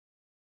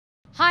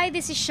Hi,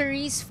 this is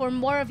Charice. For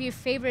more of your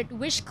favorite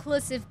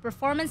Wish-clusive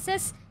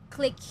performances,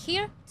 click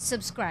here to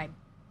subscribe.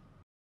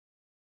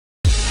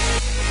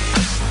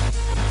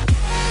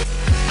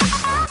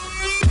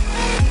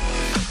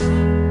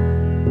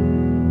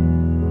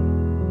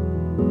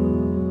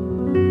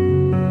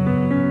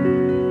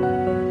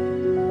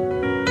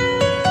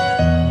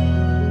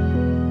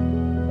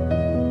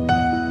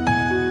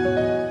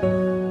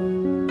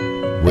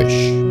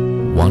 Wish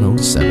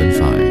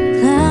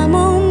 1075. Come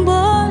on,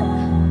 boy,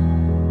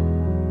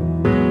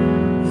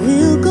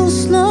 we'll go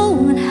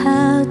slow and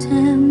high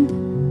tempo,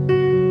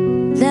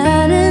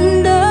 light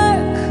and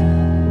dark.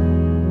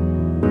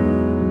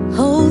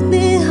 Hold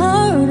me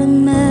hard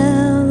and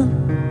mellow,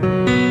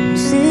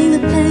 sing the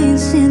pain,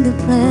 sing the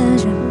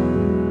pleasure.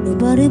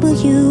 Nobody but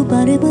you,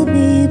 body but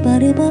me,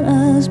 body but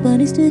us,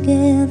 bodies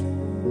together.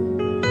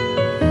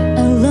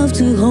 I love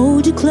to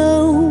hold you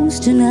close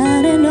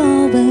tonight and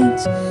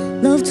always.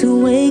 Love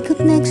to wake up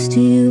next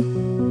to you.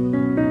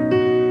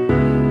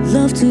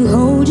 Love to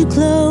hold you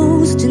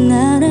close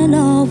tonight and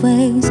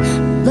always.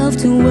 Love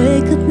to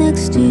wake up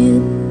next to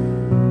you.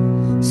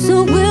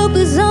 So we'll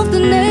piss off the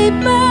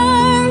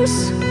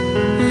neighbors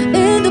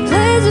in the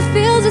place that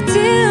feels the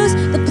tears,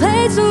 the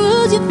place to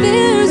lose your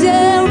fears,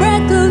 yeah,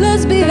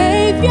 reckless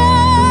behavior.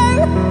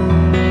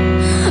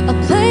 A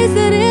place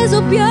that is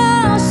so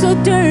pure, so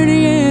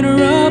dirty and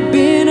rough.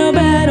 In a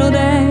battle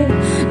day,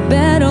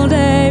 battle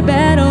day,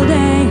 battle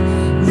day.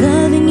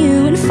 Loving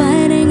you and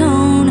fighting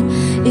on.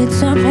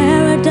 It's our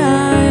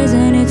paradise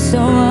and it's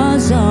our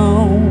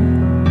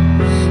zone.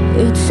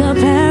 It's our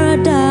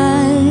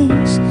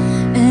paradise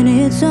and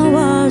it's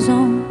our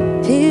zone.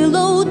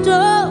 Pillow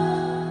talk,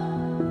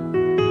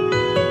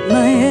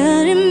 my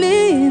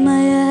enemy,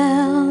 my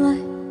ally.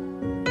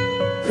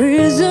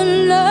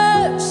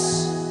 Prisoners,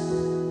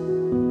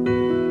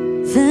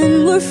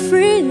 then we're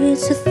free,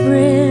 it's a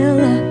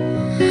thriller.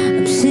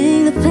 I'm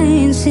seeing the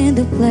pain, seeing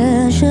the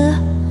pleasure.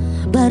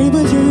 Body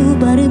but you,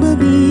 body but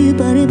me,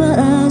 body but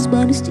us,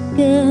 bodies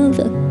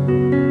together.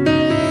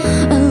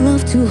 I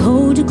love to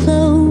hold you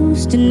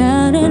close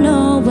tonight and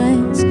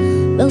always.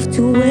 Love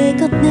to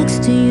wake up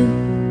next to you.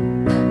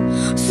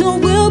 So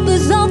we'll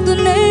piss off the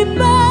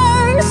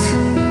neighbors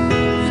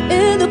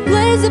in the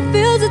place that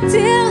feels the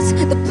tears,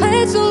 the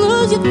place to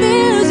lose your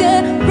fears,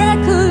 yeah,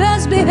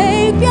 reckless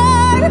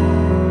behavior.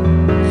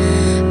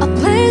 A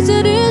place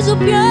that is so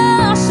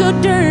pure, so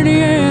dirty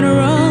and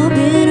rough.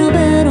 In a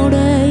battle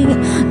day,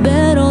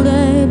 battle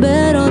day,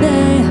 battle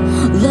day.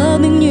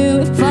 Loving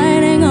you,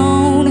 fighting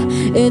on.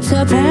 It's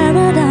a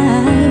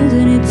paradise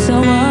and it's a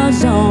war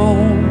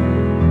zone.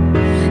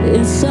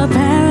 It's a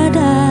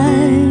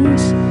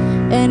paradise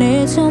and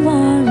it's a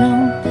war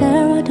zone.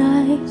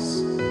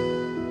 Paradise,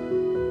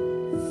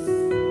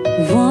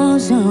 war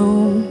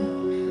zone.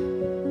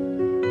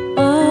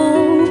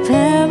 Oh,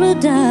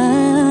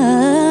 paradise,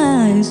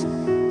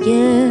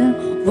 yeah,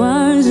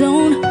 war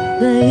zone,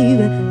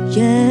 baby,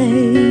 yeah.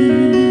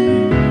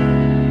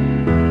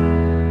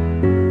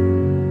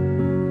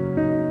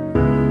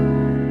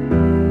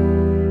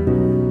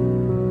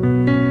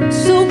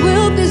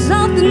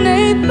 The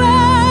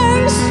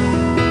neighbors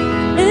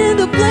in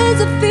the place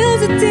that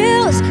feels the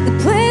tears, the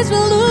place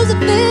where lose the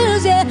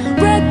fears, yeah,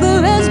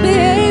 reckless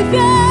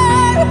behavior.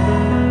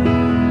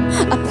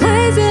 A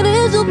place that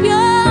is so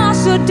pure,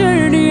 so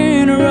dirty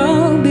and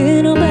rough.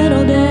 In a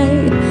battle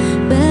day,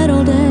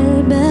 battle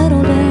day,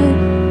 battle day.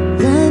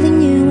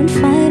 Loving you and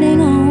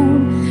fighting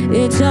on.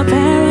 It's a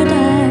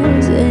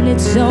paradise and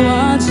it's a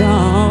war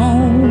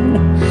zone.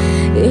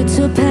 It's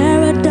a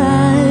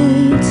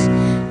paradise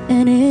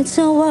and it's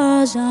a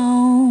war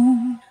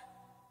zone.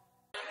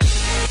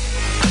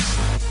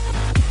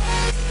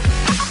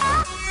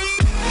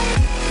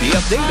 Be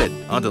updated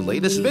on the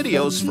latest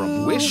videos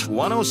from Wish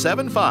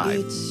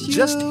 1075.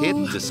 Just hit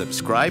the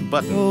subscribe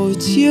button. Oh,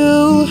 it's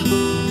you,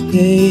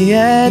 day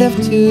out of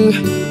two.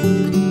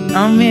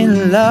 I'm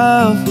in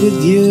love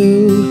with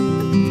you.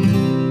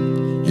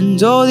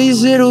 And all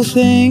these little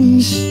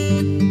things.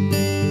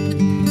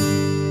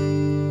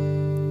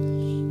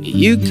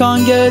 You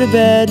can't go to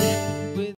bed